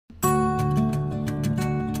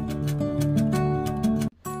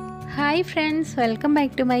Hi friends, welcome back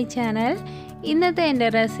to my channel. ഇന്നത്തെ എൻ്റെ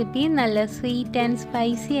recipe നല്ല സ്വീറ്റ് ആൻഡ്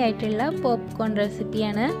സ്പൈസി ആയിട്ടുള്ള പോപ്കോൺ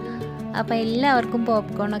റെസിപ്പിയാണ്. അപ്പോൾ എല്ലാവർക്കും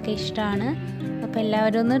പോപ്കോൺ ഒക്കെ ഇഷ്ടമാണ്. അപ്പോൾ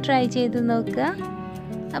എല്ലാവരും ഒന്ന് ട്രൈ ചെയ്ത് നോക്കുക.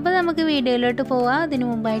 അപ്പോൾ നമുക്ക് വീഡിയോയിലോട്ട് പോവാം. അതിനു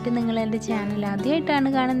മുമ്പായിട്ട് നിങ്ങൾ എൻ്റെ ചാനൽ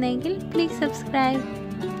ആദ്യമായിട്ടാണ് കാണുന്നതെങ്കിൽ പ്ലീസ് സബ്സ്ക്രൈബ്.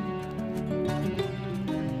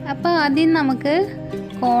 അപ്പോൾ ആദ്യം നമുക്ക്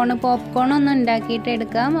പോപ്കോൺ ഒന്ന് ഉണ്ടാക്കിയിട്ട്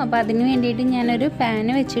എടുക്കാം. അപ്പോൾ അതിന് വേണ്ടിയിട്ട് ഞാനൊരു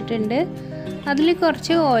പാന് വെച്ചിട്ടുണ്ട്. അതിൽ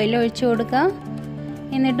കുറച്ച് ഓയിൽ ഒഴിച്ച് കൊടുക്കാം.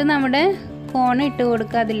 എന്നിട്ട് നമ്മുടെ കോൺ ഇട്ട്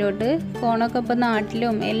കൊടുക്കുക അതിലോട്ട്. കോണൊക്കെ ഇപ്പോൾ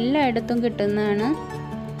നാട്ടിലും എല്ലായിടത്തും കിട്ടുന്നതാണ്.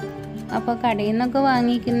 അപ്പോൾ കടയിൽ നിന്നൊക്കെ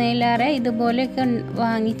വാങ്ങിക്കുന്നതിലേറെ ഇതുപോലെയൊക്കെ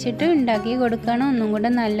വാങ്ങിച്ചിട്ട് ഉണ്ടാക്കി കൊടുക്കുകയാണ് ഒന്നും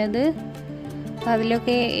കൂടെ നല്ലത്.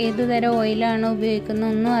 അതിലൊക്കെ ഏത് തരം ഓയിലാണ്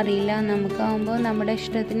ഉപയോഗിക്കുന്നതൊന്നും അറിയില്ല. നമുക്കാവുമ്പോൾ നമ്മുടെ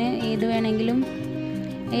ഇഷ്ടത്തിന് ഏത് വേണമെങ്കിലും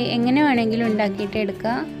എങ്ങനെ വേണമെങ്കിലും ഉണ്ടാക്കിയിട്ട്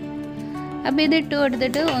എടുക്കുക. അപ്പോൾ ഇത് ഇട്ട്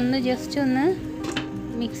കൊടുത്തിട്ട് ജസ്റ്റ് ഒന്ന്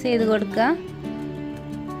മിക്സ് ചെയ്ത് കൊടുക്കുക.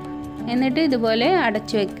 എന്നിട്ട് ഇതുപോലെ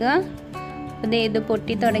അടച്ചു വെക്കുക. അപ്പോൾ ഇത്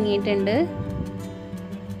പൊട്ടി തുടങ്ങിയിട്ടുണ്ട്.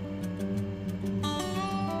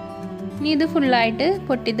 ഇനി ഇത് ഫുള്ളായിട്ട്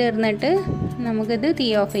പൊട്ടി തീർന്നിട്ട് നമുക്കിത് തീ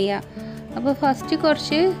ഓഫ് ചെയ്യാം. അപ്പോൾ ഫസ്റ്റ്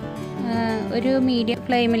കുറച്ച് ഒരു മീഡിയം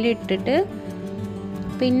ഫ്ലെയിമിൽ ഇട്ടിട്ട്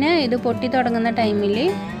പിന്നെ ഇത് പൊട്ടി തുടങ്ങുന്ന ടൈമിൽ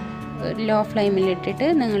ലോ ഫ്ലെയിമിൽ ഇട്ടിട്ട്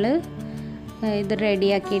നിങ്ങൾ ഇത്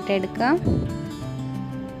റെഡിയാക്കിയിട്ട് എടുക്കാം.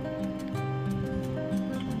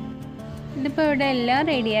 ഇതിപ്പോൾ ഇവിടെ എല്ലാം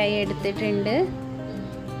റെഡിയായി എടുത്തിട്ടുണ്ട്.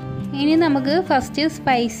 ഇനി നമുക്ക് ഫസ്റ്റ്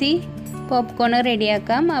സ്പൈസി പോപ്കോൺ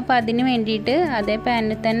റെഡിയാക്കാം. അപ്പോൾ അതിന് വേണ്ടിയിട്ട് അതേ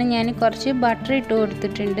പാനിൽ തന്നെ ഞാൻ കുറച്ച് ബട്ടർ ഇട്ട്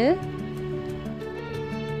കൊടുത്തിട്ടുണ്ട്.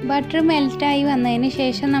 ബട്ടർ മെൽറ്റായി വന്നതിന്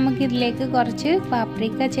ശേഷം നമുക്കിതിലേക്ക് കുറച്ച്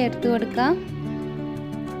പാപ്രിക്ക ചേർത്ത് കൊടുക്കാം.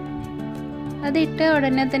 അതിട്ട്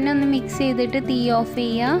ഉടനെ തന്നെ ഒന്ന് മിക്സ് ചെയ്തിട്ട് തീ ഓഫ്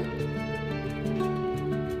ചെയ്യുക.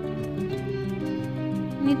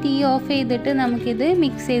 ഇനി തീ ഓഫ് ചെയ്തിട്ട് നമുക്കിത്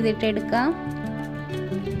മിക്സ് ചെയ്തിട്ട് എടുക്കാം.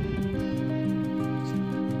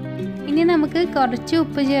 ഇനി നമുക്ക് കുറച്ച്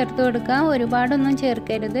ഉപ്പ് ചേർത്ത് കൊടുക്കാം. ഒരുപാടൊന്നും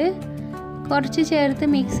ചേർക്കരുത്. കുറച്ച് ചേർത്ത്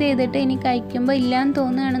മിക്സ് ചെയ്തിട്ട് ഇനി കഴിക്കുമ്പോൾ ഇല്ലാന്ന്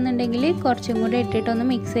തോന്നുകയാണെന്നുണ്ടെങ്കിൽ കുറച്ചും കൂടെ ഇട്ടിട്ടൊന്ന്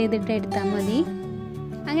മിക്സ് ചെയ്തിട്ട് എടുത്താൽ മതി.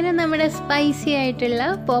 അങ്ങനെ നമ്മുടെ സ്പൈസി ആയിട്ടുള്ള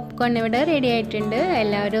പോപ്കോൺ ഇവിടെ റെഡി ആയിട്ടുണ്ട്.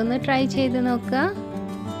 എല്ലാവരും ഒന്ന് ട്രൈ ചെയ്ത് നോക്കുക.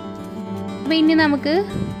 അപ്പോൾ ഇനി നമുക്ക്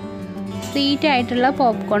സ്വീറ്റ് ആയിട്ടുള്ള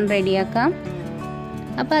പോപ്കോൺ റെഡിയാക്കാം.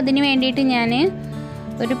 അപ്പോൾ അതിന് വേണ്ടിയിട്ട് ഞാൻ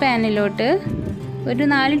ഒരു പാനിലോട്ട് ഒരു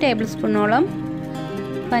 4 ടേബിൾ സ്പൂണോളം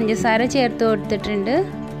പഞ്ചസാര ചേർത്ത് കൊടുത്തിട്ടുണ്ട്.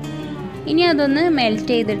 ഇനി അതൊന്ന്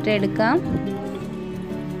മെൽറ്റ് ചെയ്തിട്ട് എടുക്കാം.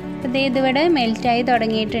 അപ്പോൾ ഇതിവിടെ മെൽറ്റായി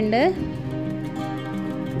തുടങ്ങിയിട്ടുണ്ട്.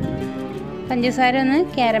 പഞ്ചസാര ഒന്ന്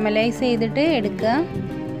കാരമലൈസ് ചെയ്തിട്ട് എടുക്കുക.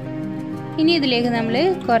 ഇനി ഇതിലേക്ക് നമ്മൾ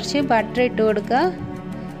കുറച്ച് ബട്ടർ ഇട്ട് കൊടുക്കുക.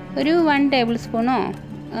 ഒരു 1 ടേബിൾ സ്പൂണോ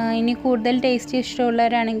ഇനി കൂടുതൽ ടേസ്റ്റ്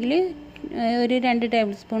ഇഷ്ടമുള്ളവരാണെങ്കിൽ ഒരു 2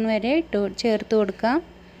 ടേബിൾ സ്പൂൺ വരെ ചേർത്ത് കൊടുക്കാം.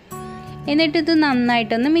 എന്നിട്ടിത്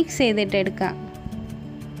നന്നായിട്ടൊന്ന് മിക്സ് ചെയ്തിട്ട് എടുക്കാം.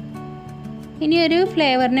 ഇനി ഒരു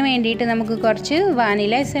ഫ്ലേവറിന് വേണ്ടിയിട്ട് നമുക്ക് കുറച്ച്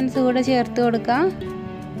വാനില എസൻസ് കൂടെ ചേർത്ത് കൊടുക്കാം.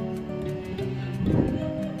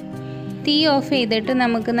 തീ ഓഫ് ചെയ്തിട്ട്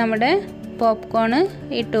നമുക്ക് നമ്മുടെ പോപ്കോൺ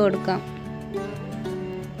ഇട്ട് കൊടുക്കാം.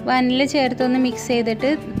 വാനില ചേർത്തൊന്ന് മിക്സ്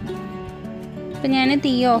ചെയ്തിട്ട് ഇപ്പം ഞാൻ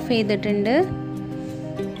തീ ഓഫ് ചെയ്തിട്ടുണ്ട്.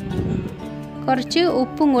 കുറച്ച്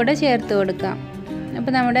ഉപ്പും കൂടെ ചേർത്ത് കൊടുക്കാം.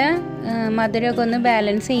 അപ്പോൾ നമ്മുടെ മധുരമൊക്കെ ഒന്ന്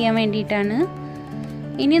ബാലൻസ് ചെയ്യാൻ വേണ്ടിയിട്ടാണ്.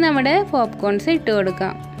 ഇനി നമ്മുടെ പോപ്കോൺസ് ഇട്ട്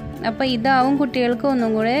കൊടുക്കാം. അപ്പോൾ ഇതാവും കുട്ടികൾക്ക്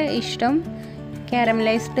ഒന്നും കൂടെ ഇഷ്ടം.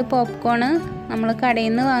 കാരമലൈസ്ഡ് പോപ്കോൺ നമ്മൾ കടയിൽ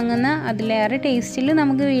നിന്ന് വാങ്ങുന്ന അതിലേറെ ടേസ്റ്റിൽ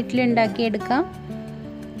നമുക്ക് വീട്ടിലുണ്ടാക്കിയെടുക്കാം.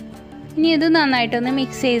 ഇനി ഇത് നന്നായിട്ടൊന്ന്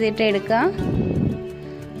മിക്സ് ചെയ്തിട്ട് എടുക്കാം.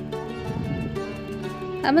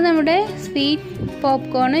 അപ്പോൾ നമ്മുടെ സ്വീറ്റ്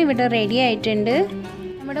പോപ്കോൺ ഇവിടെ റെഡി ആയിട്ടുണ്ട്.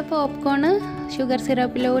 നമ്മുടെ പോപ്കോൺ ഷുഗർ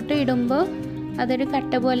സിറപ്പിലോട്ട് ഇടുമ്പോൾ അതൊരു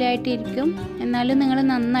കട്ട പോലെ ആയിട്ടിരിക്കും. എന്നാലും നിങ്ങൾ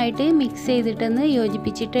നന്നായിട്ട് മിക്സ് ചെയ്തിട്ടൊന്ന്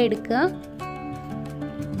യോജിപ്പിച്ചിട്ട് എടുക്കുക.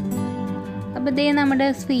 അപ്പോൾ ഇതേ നമ്മുടെ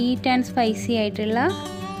സ്വീറ്റ് ആൻഡ് സ്പൈസി ആയിട്ടുള്ള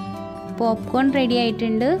പോപ്കോൺ റെഡി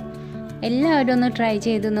ആയിട്ടുണ്ട്. എല്ലാവരും ഒന്ന് ട്രൈ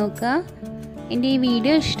ചെയ്ത് നോക്കുക. എൻ്റെ ഈ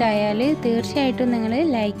വീഡിയോ ഇഷ്ടമായാൽ തീർച്ചയായിട്ടും നിങ്ങൾ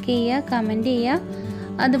ലൈക്ക് ചെയ്യുക, കമൻറ്റ് ചെയ്യുക.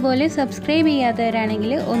 അതുപോലെ സബ്സ്ക്രൈബ്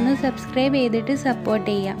ചെയ്യാത്തവരാണെങ്കിൽ ഒന്ന് സബ്സ്ക്രൈബ് ചെയ്തിട്ട് സപ്പോർട്ട്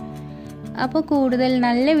ചെയ്യുക. അപ്പോൾ കൂടുതൽ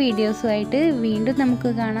നല്ല വീഡിയോസുമായിട്ട് വീണ്ടും നമുക്ക്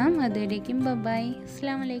കാണാം. അതുവരേക്കും ബൈ.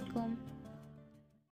 അസ്സലാമു അലൈക്കും.